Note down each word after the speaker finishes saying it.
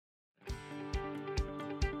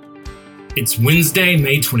It's Wednesday,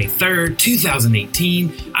 May 23rd,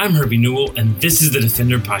 2018. I'm Herbie Newell, and this is the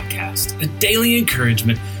Defender Podcast, a daily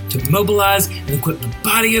encouragement to mobilize and equip the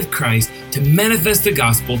body of Christ to manifest the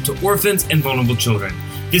gospel to orphans and vulnerable children.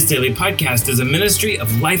 This daily podcast is a ministry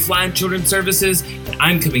of Lifeline Children's Services, and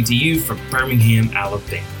I'm coming to you from Birmingham,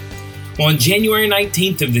 Alabama. Well, on January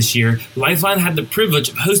 19th of this year, Lifeline had the privilege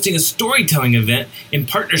of hosting a storytelling event in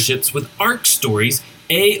partnerships with ArcStories,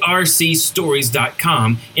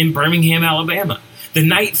 ArcStories.com in Birmingham, Alabama. The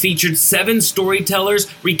night featured 7 storytellers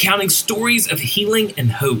recounting stories of healing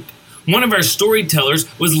and hope. One of our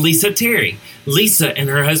storytellers was Lisa Terry. Lisa and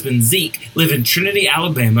her husband Zeke live in Trinity,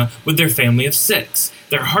 Alabama with their family of 6.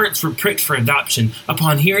 Their hearts were pricked for adoption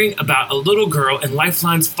upon hearing about a little girl in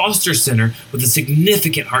Lifeline's foster center with a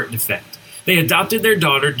significant heart defect. They adopted their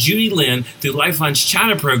daughter, Judy Lynn, through Lifeline's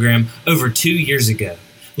China program over 2 years ago.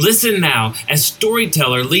 Listen now as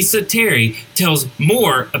storyteller Lisa Terry tells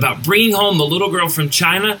more about bringing home the little girl from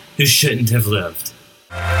China who shouldn't have lived.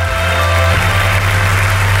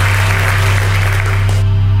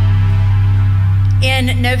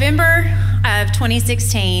 In November of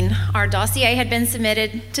 2016, our dossier had been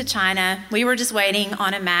submitted to China. We were just waiting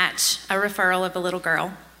on a match, a referral of a little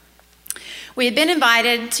girl. We had been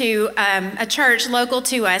invited to a church local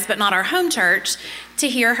to us, but not our home church, to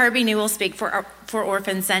hear Herbie Newell speak for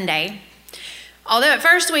Orphan Sunday. Although at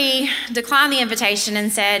first we declined the invitation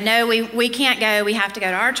and said, no, we can't go, we have to go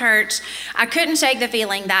to our church, I couldn't shake the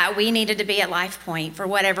feeling that we needed to be at Life Point for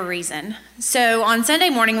whatever reason. So on Sunday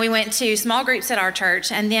morning, we went to small groups at our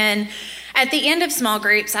church, and then at the end of small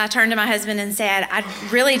groups, I turned to my husband and said, I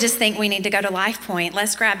really just think we need to go to Life Point.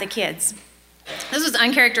 Let's grab the kids. This was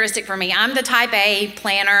uncharacteristic for me. I'm the type A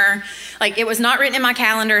planner. It was not written in my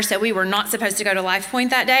calendar, so we were not supposed to go to Life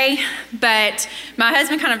Point that day. But my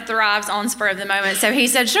husband kind of thrives on spur of the moment. So he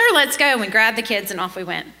said, sure, let's go. And we grabbed the kids and off we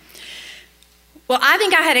went. Well, I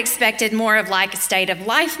think I had expected more of a state of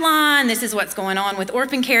Lifeline. This is what's going on with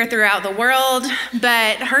orphan care throughout the world.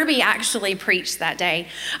 But Herbie actually preached that day.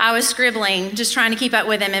 I was scribbling, just trying to keep up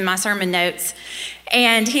with him in my sermon notes.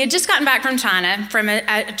 And he had just gotten back from China from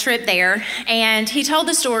a trip there, and he told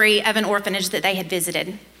the story of an orphanage that they had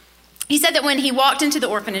visited. He said that when he walked into the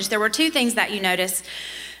orphanage, there were 2 things that you notice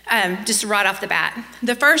just right off the bat.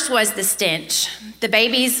 The first was the stench. The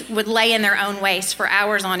babies would lay in their own waste for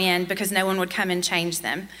hours on end because no one would come and change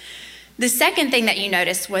them. The second thing that you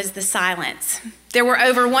noticed was the silence. There were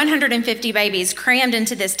over 150 babies crammed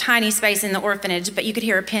into this tiny space in the orphanage, but you could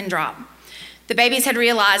hear a pin drop. The babies had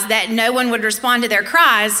realized that no one would respond to their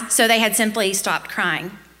cries, so they had simply stopped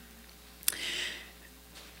crying.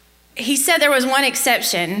 He said there was one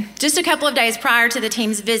exception. Just a couple of days prior to the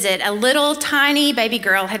team's visit, a little tiny baby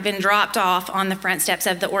girl had been dropped off on the front steps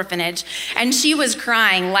of the orphanage, and she was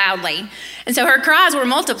crying loudly. And so her cries were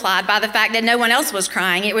multiplied by the fact that no one else was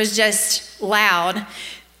crying. It was just loud.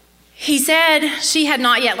 He said she had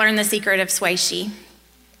not yet learned the secret of Swayshi.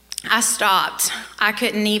 I stopped. I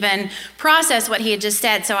couldn't even process what he had just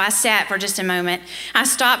said, so I sat for just a moment. I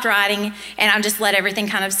stopped writing, and I just let everything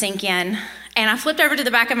kind of sink in. And I flipped over to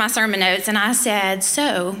the back of my sermon notes, and I said,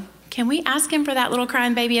 so, can we ask him for that little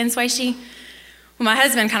crying baby in Swayshi? Well, my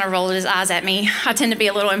husband kind of rolled his eyes at me. I tend to be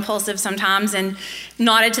a little impulsive sometimes, and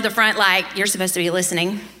nodded to the front like, you're supposed to be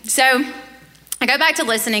listening. So I go back to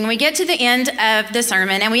listening. We get to the end of the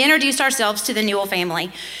sermon, and we introduced ourselves to the Newell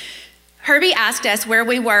family. Herbie asked us where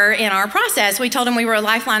we were in our process. We told him we were a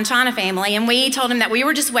Lifeline China family, and we told him that we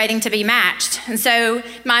were just waiting to be matched. And so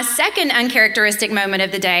my second uncharacteristic moment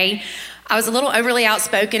of the day, I was a little overly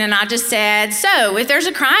outspoken, and I just said, so if there's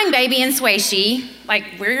a crying baby in Swayshi,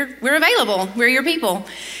 we're available. We're your people.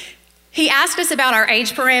 He asked us about our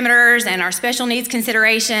age parameters and our special needs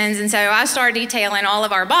considerations, and so I started detailing all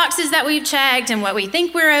of our boxes that we've checked and what we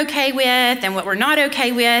think we're okay with and what we're not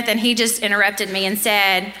okay with, and he just interrupted me and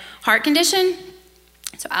said, heart condition?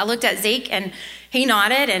 So I looked at Zeke, and he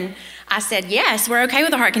nodded, and I said, yes, we're okay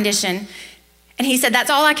with a heart condition. And he said,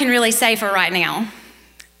 that's all I can really say for right now.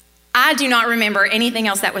 I do not remember anything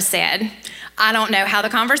else that was said. I don't know how the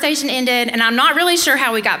conversation ended, and I'm not really sure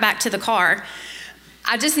how we got back to the car.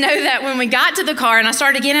 I just know that when we got to the car and I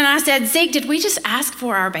started again and I said, Zeke, did we just ask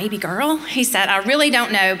for our baby girl? He said, I really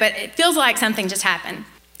don't know, but it feels like something just happened.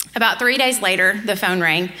 About 3 days later, the phone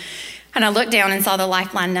rang. And I looked down and saw the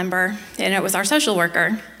Lifeline number, and it was our social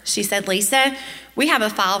worker. She said, Lisa, we have a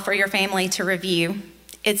file for your family to review.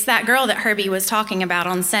 It's that girl that Herbie was talking about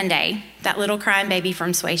on Sunday, that little crying baby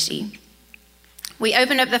from Swayshi. We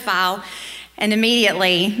opened up the file, and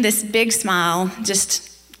immediately this big smile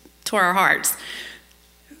just tore our hearts.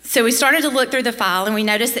 So we started to look through the file, and we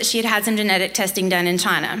noticed that she had had some genetic testing done in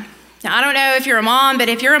China. Now, I don't know if you're a mom, but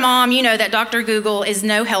if you're a mom, you know that Dr. Google is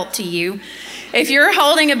no help to you. If you're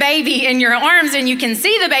holding a baby in your arms and you can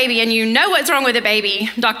see the baby and you know what's wrong with the baby,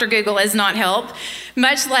 Dr. Google is not help,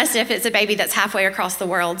 much less if it's a baby that's halfway across the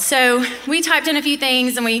world. So we typed in a few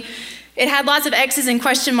things, and it had lots of X's and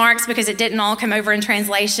question marks because it didn't all come over in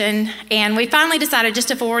translation. And we finally decided just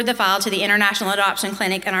to forward the file to the International Adoption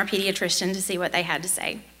Clinic and our pediatrician to see what they had to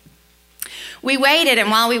say. We waited,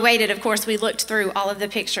 and while we waited, of course, we looked through all of the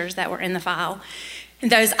pictures that were in the file.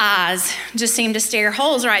 And those eyes just seemed to stare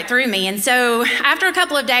holes right through me. And so after a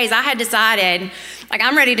couple of days, I had decided,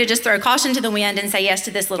 I'm ready to just throw caution to the wind and say yes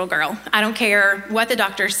to this little girl. I don't care what the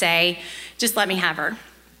doctors say, just let me have her.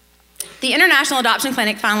 The International Adoption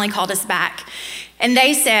Clinic finally called us back, and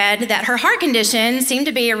they said that her heart condition seemed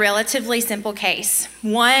to be a relatively simple case.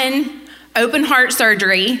 One, open heart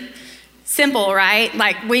surgery. Simple, right?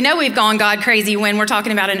 We know we've gone God crazy when we're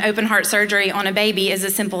talking about an open heart surgery on a baby is a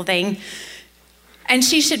simple thing. And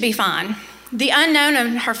she should be fine. The unknown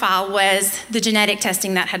in her file was the genetic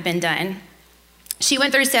testing that had been done. She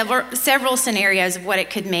went through several scenarios of what it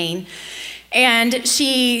could mean. And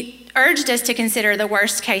she urged us to consider the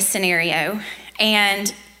worst case scenario,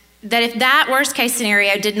 and that if that worst case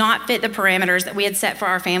scenario did not fit the parameters that we had set for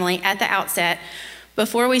our family at the outset,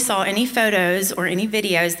 before we saw any photos or any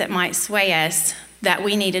videos that might sway us, that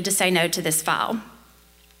we needed to say no to this file.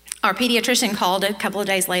 Our pediatrician called a couple of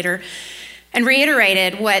days later and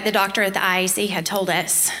reiterated what the doctor at the IAC had told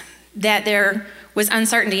us, that there was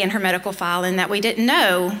uncertainty in her medical file and that we didn't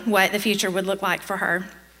know what the future would look like for her.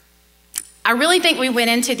 I really think we went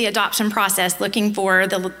into the adoption process looking for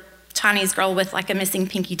the Chinese girl with a missing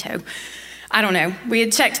pinky toe. I don't know. We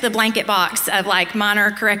had checked the blanket box of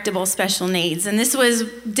minor correctable special needs, and this was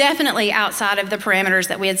definitely outside of the parameters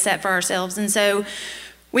that we had set for ourselves. And so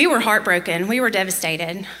we were heartbroken. We were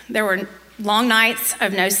devastated. There were long nights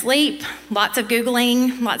of no sleep, lots of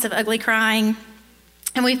Googling, lots of ugly crying.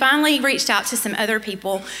 And we finally reached out to some other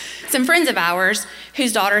people, some friends of ours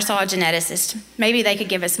whose daughter saw a geneticist. Maybe they could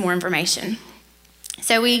give us more information.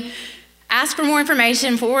 So we asked for more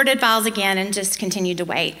information, forwarded files again, and just continued to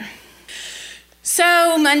wait.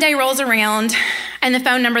 So Monday rolls around, and the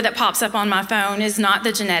phone number that pops up on my phone is not the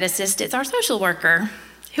geneticist, it's our social worker,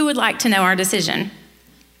 who would like to know our decision.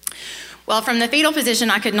 Well, from the fetal position,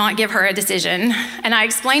 I could not give her a decision, and I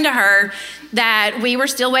explained to her that we were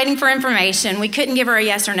still waiting for information. We couldn't give her a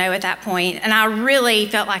yes or no at that point, and I really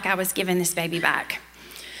felt like I was giving this baby back.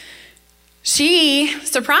 She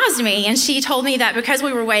surprised me, and she told me that because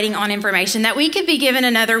we were waiting on information, that we could be given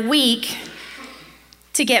another week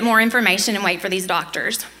to get more information and wait for these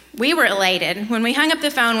doctors. We were elated. When we hung up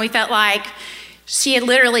the phone, we felt like she had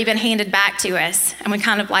literally been handed back to us, and we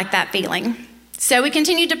kind of liked that feeling. So we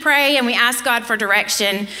continued to pray, and we asked God for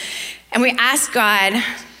direction, and we asked God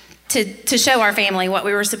to show our family what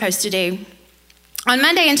we were supposed to do. On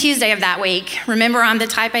Monday and Tuesday of that week, remember I'm the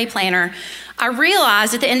type A planner, I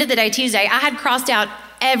realized at the end of the day, Tuesday, I had crossed out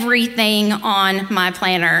everything on my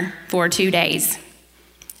planner for 2 days.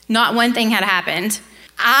 Not one thing had happened.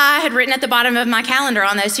 I had written at the bottom of my calendar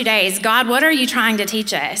on those 2 days, God, what are you trying to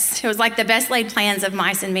teach us? It was like the best laid plans of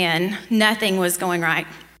mice and men. Nothing was going right.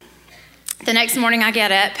 The next morning I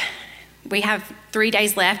get up, we have 3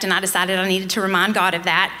 days left, and I decided I needed to remind God of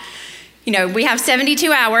that. We have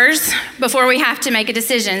 72 hours before we have to make a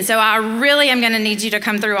decision, so I really am gonna need you to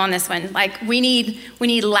come through on this one. We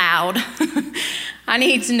need loud. I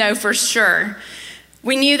need to know for sure.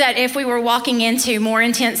 We knew that if we were walking into more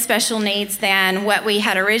intense special needs than what we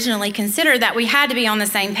had originally considered, that we had to be on the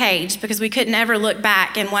same page because we could never look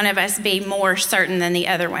back and one of us be more certain than the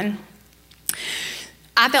other one.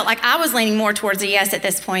 I felt like I was leaning more towards a yes at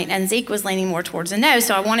this point, and Zeke was leaning more towards a no,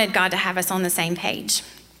 so I wanted God to have us on the same page.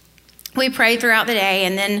 We prayed throughout the day,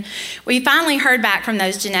 and then we finally heard back from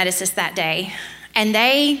those geneticists that day, and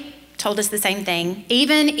they told us the same thing.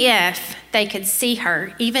 Even if they could see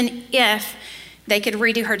her, even if they could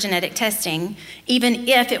redo her genetic testing, even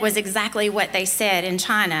if it was exactly what they said in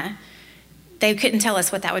China, they couldn't tell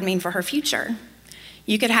us what that would mean for her future.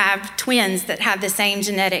 You could have twins that have the same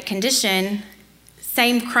genetic condition,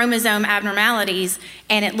 same chromosome abnormalities,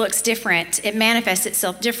 and it looks different. It manifests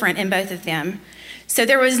itself different in both of them. So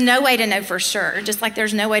there was no way to know for sure, just like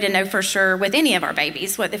there's no way to know for sure with any of our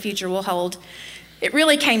babies what the future will hold. It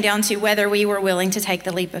really came down to whether we were willing to take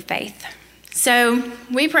the leap of faith. So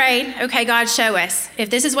we prayed, okay, God, show us. If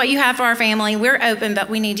this is what you have for our family, we're open, but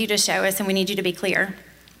we need you to show us and we need you to be clear.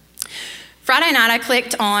 Friday night, I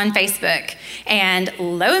clicked on Facebook, and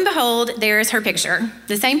lo and behold, there's her picture,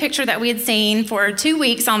 the same picture that we had seen for 2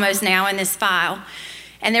 weeks almost now in this file.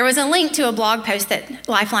 And there was a link to a blog post that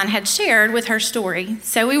Lifeline had shared with her story.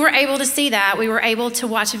 So we were able to see that. We were able to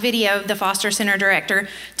watch a video of the foster center director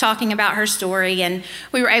talking about her story, and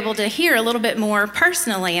we were able to hear a little bit more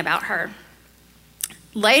personally about her.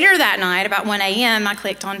 Later that night, about 1 a.m., I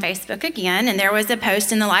clicked on Facebook again, and there was a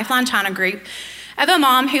post in the Lifeline China group of a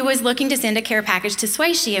mom who was looking to send a care package to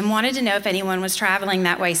Swayze and wanted to know if anyone was traveling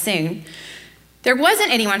that way soon. There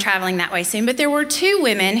wasn't anyone traveling that way soon, but there were 2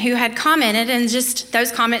 women who had commented, and just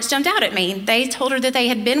those comments jumped out at me. They told her that they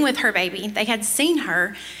had been with her baby, they had seen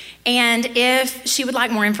her, and if she would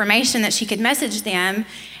like more information that she could message them,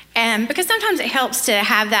 because sometimes it helps to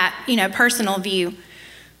have that, personal view.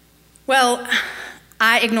 Well,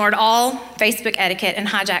 I ignored all Facebook etiquette and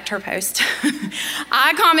hijacked her post.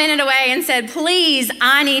 I commented away and said, please,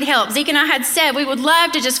 I need help. Zeke and I had said we would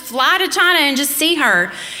love to just fly to China and just see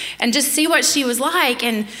her and just see what she was like.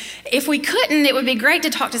 And if we couldn't, it would be great to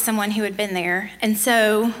talk to someone who had been there. And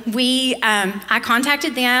so I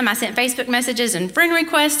contacted them. I sent Facebook messages and friend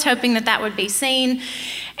requests, hoping that would be seen.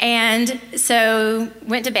 And so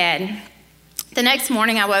went to bed. The next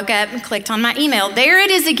morning, I woke up and clicked on my email. There it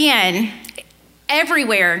is again.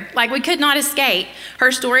 Everywhere, like we could not escape.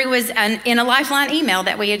 Her story was in a Lifeline email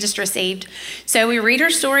that we had just received. So we read her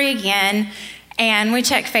story again, and we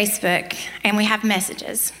check Facebook, and we have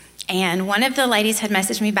messages. And one of the ladies had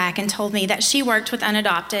messaged me back and told me that she worked with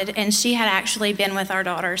unadopted, and she had actually been with our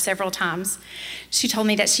daughter several times. She told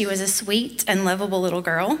me that she was a sweet and lovable little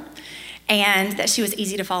girl, and that she was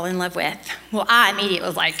easy to fall in love with. Well, I immediately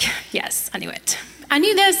was like, yes, I knew it. I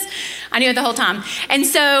knew this. I knew it the whole time. And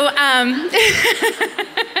so,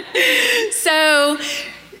 so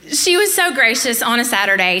she was so gracious on a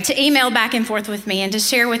Saturday to email back and forth with me and to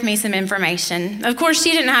share with me some information. Of course,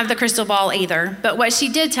 she didn't have the crystal ball either, but what she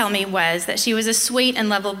did tell me was that she was a sweet and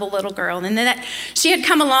lovable little girl, and that she had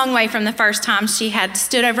come a long way from the first time she had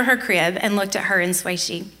stood over her crib and looked at her in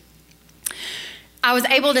Swayze. I was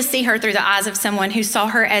able to see her through the eyes of someone who saw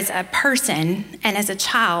her as a person and as a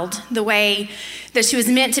child, the way that she was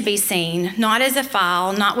meant to be seen, not as a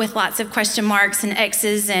file, not with lots of question marks and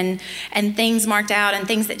X's and things marked out and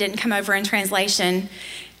things that didn't come over in translation.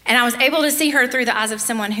 And I was able to see her through the eyes of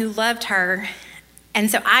someone who loved her.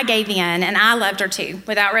 And so I gave in, and I loved her too,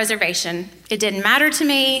 without reservation. It didn't matter to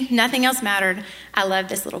me. Nothing else mattered. I loved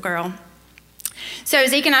this little girl. So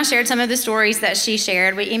Zeke and I shared some of the stories that she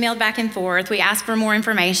shared. We emailed back and forth. We asked for more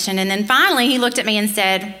information. And then finally, he looked at me and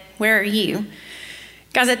said, "Where are you?"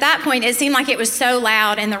 Because at that point, it seemed like it was so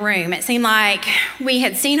loud in the room. It seemed like we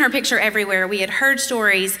had seen her picture everywhere. We had heard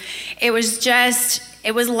stories. It was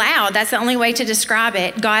loud. That's the only way to describe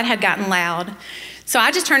it. God had gotten loud. So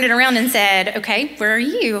I just turned it around and said, "Okay, where are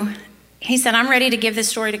you?" He said, "I'm ready to give this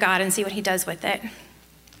story to God and see what he does with it."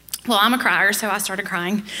 Well, I'm a crier, so I started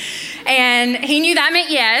crying. And he knew that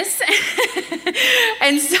meant yes.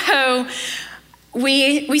 And so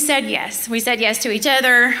we said yes. We said yes to each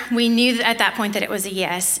other. We knew at that point that it was a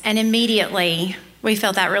yes. And immediately we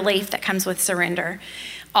felt that relief that comes with surrender.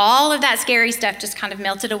 All of that scary stuff just kind of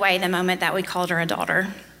melted away the moment that we called her a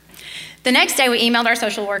daughter. The next day we emailed our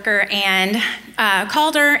social worker and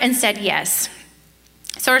called her and said yes.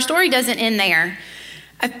 So our story doesn't end there.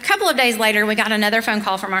 A couple of days later, we got another phone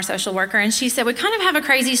call from our social worker, and she said, "We kind of have a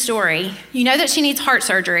crazy story. You know that she needs heart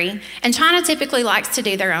surgery, and China typically likes to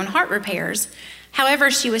do their own heart repairs.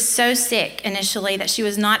 However, she was so sick initially that she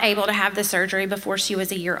was not able to have the surgery before she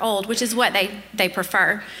was a year old, which is what they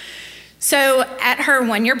prefer. So at her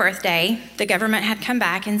 1-year birthday, the government had come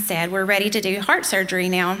back and said, "We're ready to do heart surgery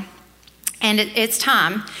now, and it's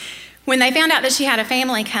time." When they found out that she had a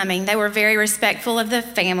family coming, they were very respectful of the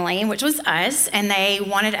family, which was us, and they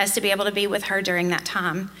wanted us to be able to be with her during that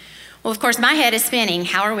time. Well, of course, my head is spinning.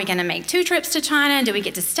 How are we going to make 2 trips to China? Do we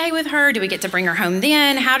get to stay with her? Do we get to bring her home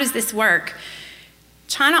then? How does this work?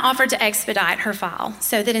 China offered to expedite her file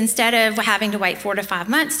so that instead of having to wait 4 to 5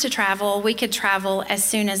 months to travel, we could travel as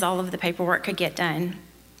soon as all of the paperwork could get done.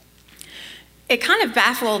 It kind of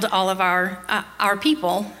baffled all of our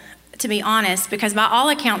people, to be honest, because by all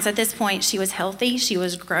accounts at this point, she was healthy, she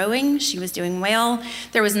was growing, she was doing well.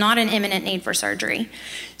 There was not an imminent need for surgery.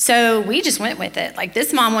 So we just went with it. Like,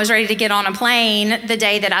 this mom was ready to get on a plane the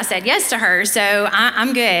day that I said yes to her, so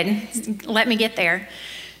I'm good. Let me get there.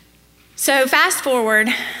 So fast forward,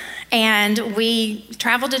 and we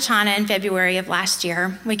traveled to China in February of last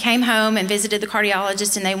year. We came home and visited the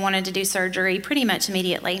cardiologist, and they wanted to do surgery pretty much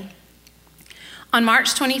immediately. On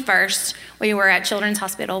March 21st, we were at Children's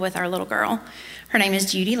Hospital with our little girl. Her name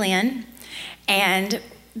is Judy Lynn. And one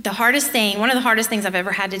of the hardest things I've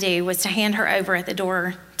ever had to do was to hand her over at the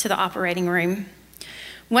door to the operating room.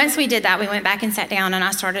 Once we did that, we went back and sat down, and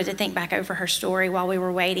I started to think back over her story while we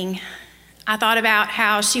were waiting. I thought about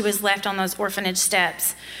how she was left on those orphanage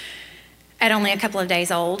steps at only a couple of days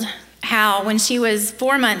old, how when she was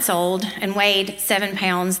 4 months old and weighed 7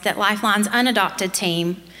 pounds, that Lifeline's unadopted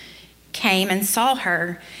team came and saw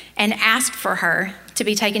her and asked for her to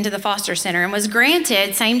be taken to the foster center and was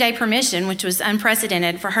granted same-day permission, which was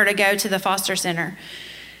unprecedented, for her to go to the foster center.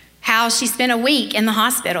 How she spent a week in the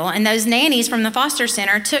hospital, and those nannies from the foster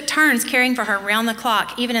center took turns caring for her round the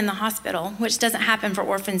clock, even in the hospital, which doesn't happen for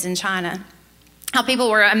orphans in China. How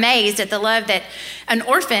people were amazed at the love that an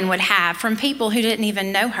orphan would have from people who didn't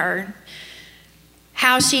even know her.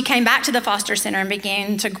 How she came back to the foster center and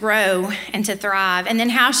began to grow and to thrive, and then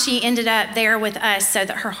how she ended up there with us so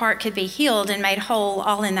that her heart could be healed and made whole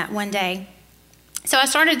all in that one day. So I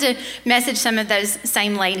started to message some of those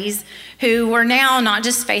same ladies who were now not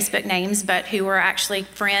just Facebook names, but who were actually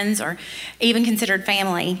friends or even considered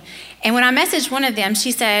family. And when I messaged one of them,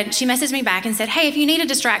 she messaged me back and said, "Hey, if you need a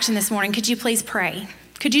distraction this morning, could you please pray?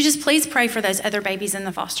 Could you just please pray for those other babies in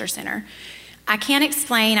the foster center? I can't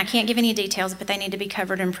explain, I can't give any details, but they need to be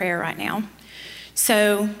covered in prayer right now."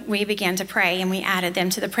 So we began to pray, and we added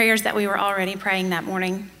them to the prayers that we were already praying that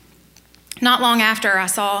morning. Not long after, I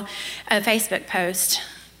saw a Facebook post.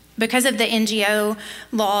 Because of the NGO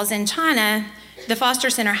laws in China, the foster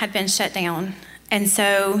center had been shut down. And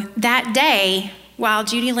so that day, while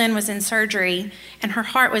Judy Lynn was in surgery and her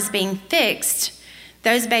heart was being fixed,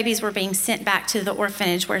 those babies were being sent back to the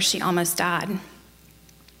orphanage where she almost died.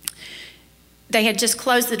 They had just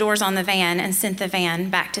closed the doors on the van and sent the van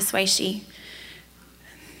back to Swashi.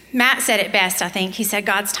 Matt said it best, I think. He said,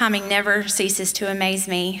 "God's timing never ceases to amaze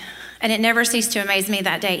me." And it never ceased to amaze me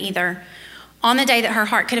that day either. On the day that her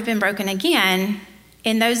heart could have been broken again,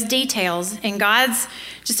 in those details, in God's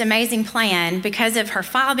just amazing plan, because of her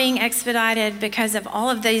file being expedited, because of all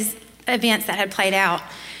of these events that had played out,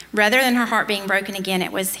 rather than her heart being broken again,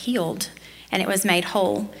 it was healed and it was made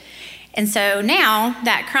whole. And so now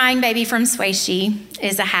that crying baby from Swashi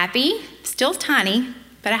is a happy, still tiny,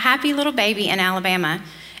 but a happy little baby in Alabama.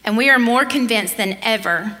 And we are more convinced than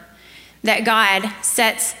ever that God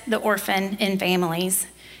sets the orphan in families.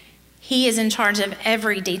 He is in charge of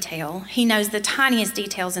every detail. He knows the tiniest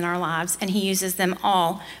details in our lives, and he uses them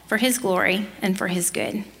all for his glory and for his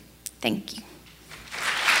good. Thank you.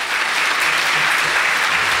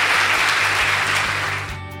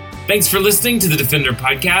 Thanks for listening to the Defender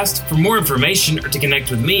Podcast. For more information or to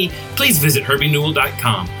connect with me, please visit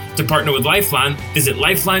herbienewell.com. To partner with Lifeline, visit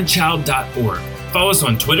lifelinechild.org. Follow us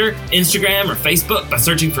on Twitter, Instagram, or Facebook by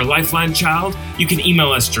searching for Lifeline Child. You can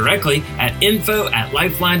email us directly at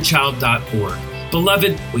info@lifelinechild.org.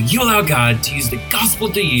 Beloved, will you allow God to use the gospel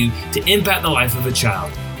to you to impact the life of a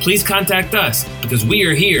child? Please contact us because we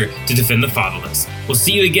are here to defend the fatherless. We'll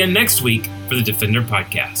see you again next week for the Defender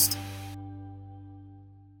Podcast.